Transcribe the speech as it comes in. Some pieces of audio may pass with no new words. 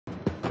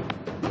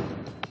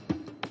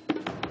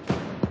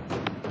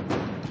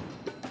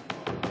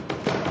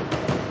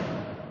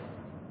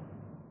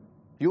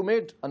You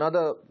made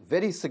another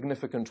very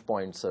significant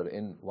point, sir,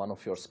 in one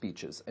of your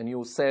speeches, and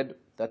you said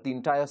that the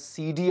entire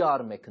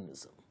CDR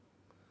mechanism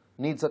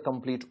needs a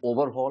complete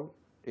overhaul.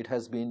 It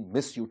has been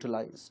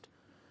misutilized.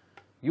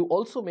 You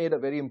also made a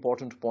very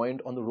important point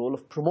on the role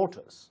of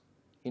promoters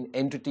in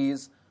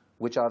entities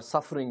which are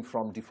suffering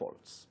from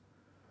defaults.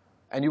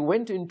 And you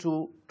went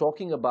into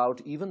talking about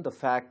even the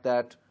fact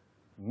that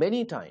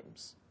many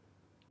times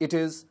it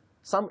is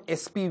some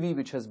SPV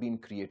which has been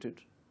created,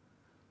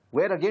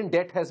 where again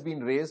debt has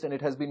been raised and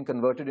it has been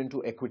converted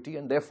into equity,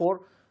 and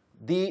therefore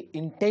the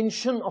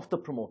intention of the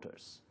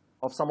promoters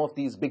of some of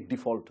these big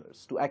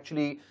defaulters to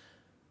actually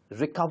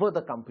recover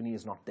the company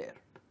is not there.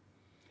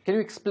 Can you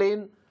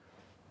explain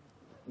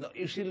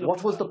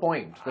what was the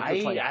point?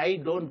 I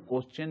don't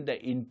question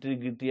the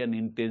integrity and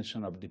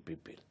intention of the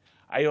people.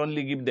 I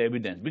only give the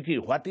evidence,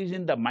 because what is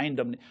in the mind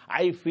of,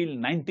 I feel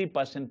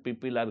 90%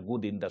 people are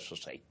good in the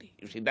society.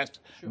 You see, that's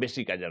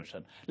basic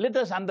assumption. Let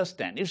us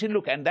understand. You see,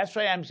 look, and that's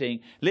why I'm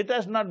saying, let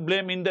us not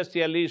blame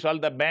industrialists or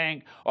the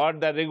bank or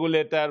the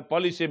regulator,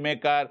 policy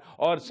maker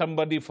or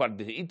somebody for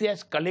this. It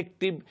has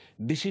collective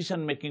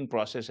decision-making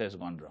process has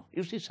gone wrong.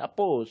 You see,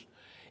 suppose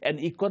an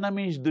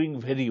economy is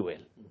doing very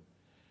well,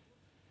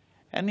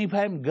 and if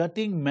I'm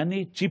getting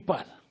money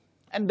cheaper,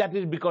 and that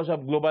is because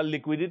of global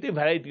liquidity,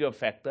 variety of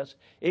factors,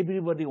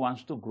 everybody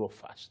wants to grow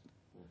fast.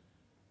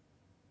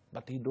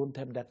 But you don't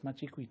have that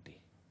much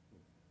equity.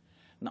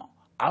 Now,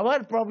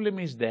 our problem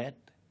is that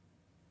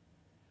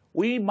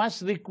we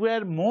must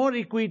require more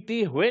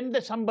equity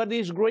when somebody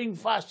is growing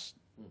fast.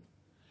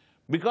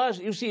 Because,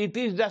 you see, it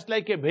is just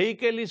like a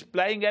vehicle is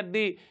flying at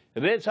the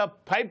rates of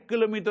 5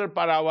 km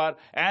per hour,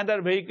 another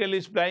vehicle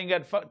is flying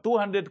at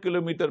 200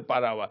 km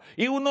per hour.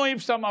 You know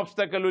if some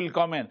obstacle will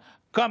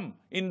come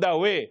in the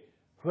way,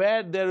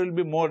 where there will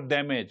be more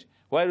damage,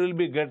 where will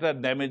be greater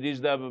damage is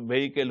the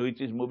vehicle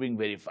which is moving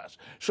very fast.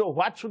 So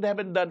what should have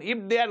been done?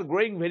 If they are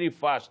growing very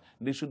fast,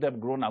 they should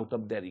have grown out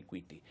of their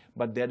equity.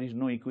 But there is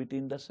no equity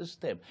in the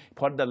system.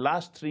 For the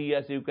last 3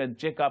 years, you can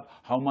check up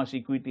how much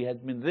equity has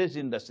been raised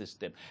in the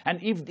system.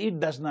 And if it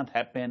does not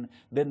happen,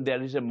 then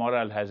there is a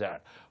moral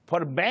hazard.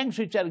 For banks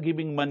which are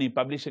giving money,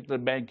 public sector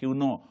bank, you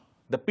know,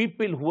 the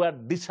people who are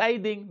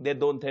deciding, they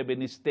don't have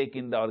any stake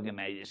in the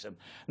organization.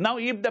 Now,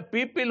 if the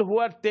people who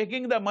are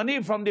taking the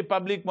money from the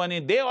public money,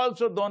 they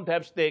also don't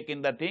have stake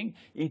in the thing,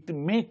 it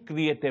may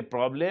create a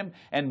problem.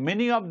 And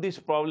many of this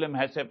problem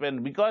has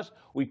happened because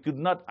we could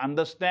not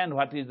understand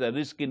what is the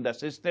risk in the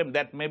system.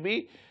 That may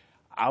be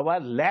our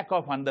lack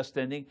of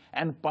understanding,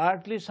 and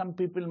partly some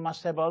people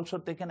must have also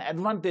taken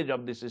advantage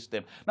of the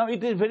system. Now,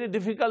 it is very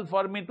difficult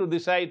for me to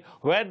decide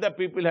where the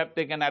people have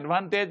taken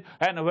advantage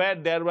and where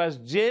there was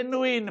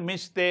genuine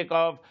mistake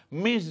of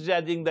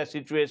misjudging the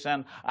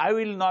situation. I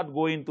will not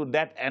go into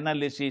that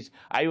analysis.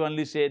 I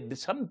only say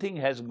something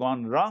has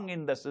gone wrong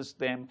in the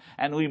system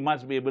and we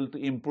must be able to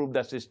improve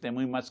the system.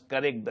 We must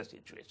correct the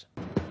situation.